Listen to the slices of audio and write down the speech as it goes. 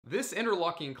This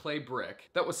interlocking clay brick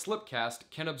that was slip cast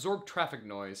can absorb traffic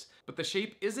noise, but the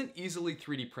shape isn't easily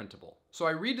 3D printable. So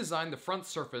I redesigned the front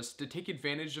surface to take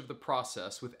advantage of the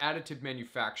process with additive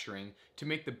manufacturing to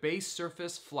make the base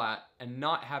surface flat and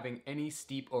not having any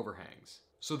steep overhangs.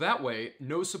 So that way,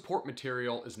 no support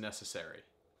material is necessary.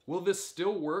 Will this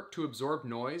still work to absorb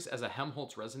noise as a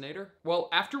Helmholtz resonator? Well,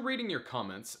 after reading your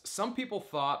comments, some people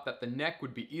thought that the neck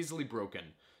would be easily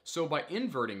broken, so by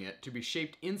inverting it to be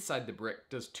shaped inside the brick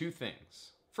does two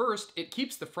things. First, it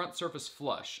keeps the front surface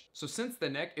flush, so since the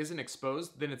neck isn't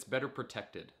exposed, then it's better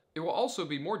protected. It will also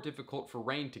be more difficult for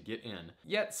rain to get in,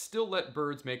 yet still let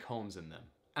birds make homes in them.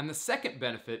 And the second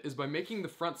benefit is by making the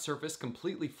front surface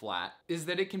completely flat, is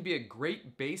that it can be a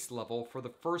great base level for the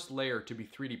first layer to be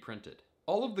 3D printed.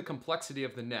 All of the complexity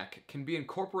of the neck can be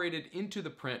incorporated into the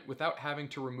print without having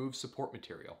to remove support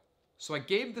material. So I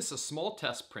gave this a small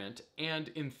test print, and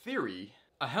in theory,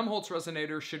 a Helmholtz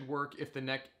resonator should work if the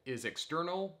neck is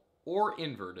external or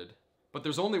inverted. But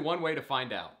there's only one way to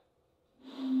find out.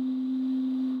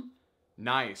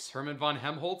 Nice, Hermann von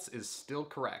Helmholtz is still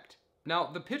correct. Now,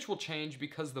 the pitch will change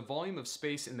because the volume of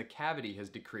space in the cavity has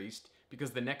decreased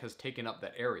because the neck has taken up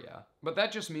that area. But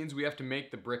that just means we have to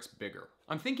make the bricks bigger.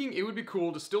 I'm thinking it would be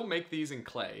cool to still make these in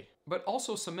clay, but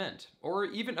also cement, or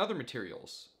even other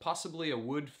materials, possibly a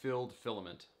wood-filled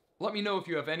filament. Let me know if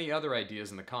you have any other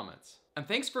ideas in the comments. And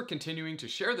thanks for continuing to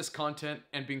share this content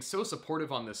and being so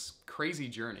supportive on this crazy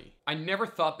journey. I never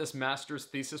thought this master's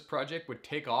thesis project would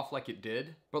take off like it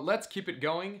did, but let's keep it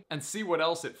going and see what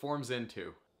else it forms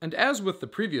into. And as with the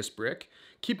previous brick,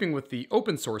 keeping with the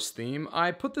open source theme,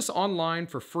 I put this online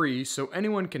for free so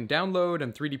anyone can download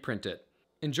and 3D print it.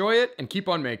 Enjoy it and keep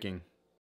on making.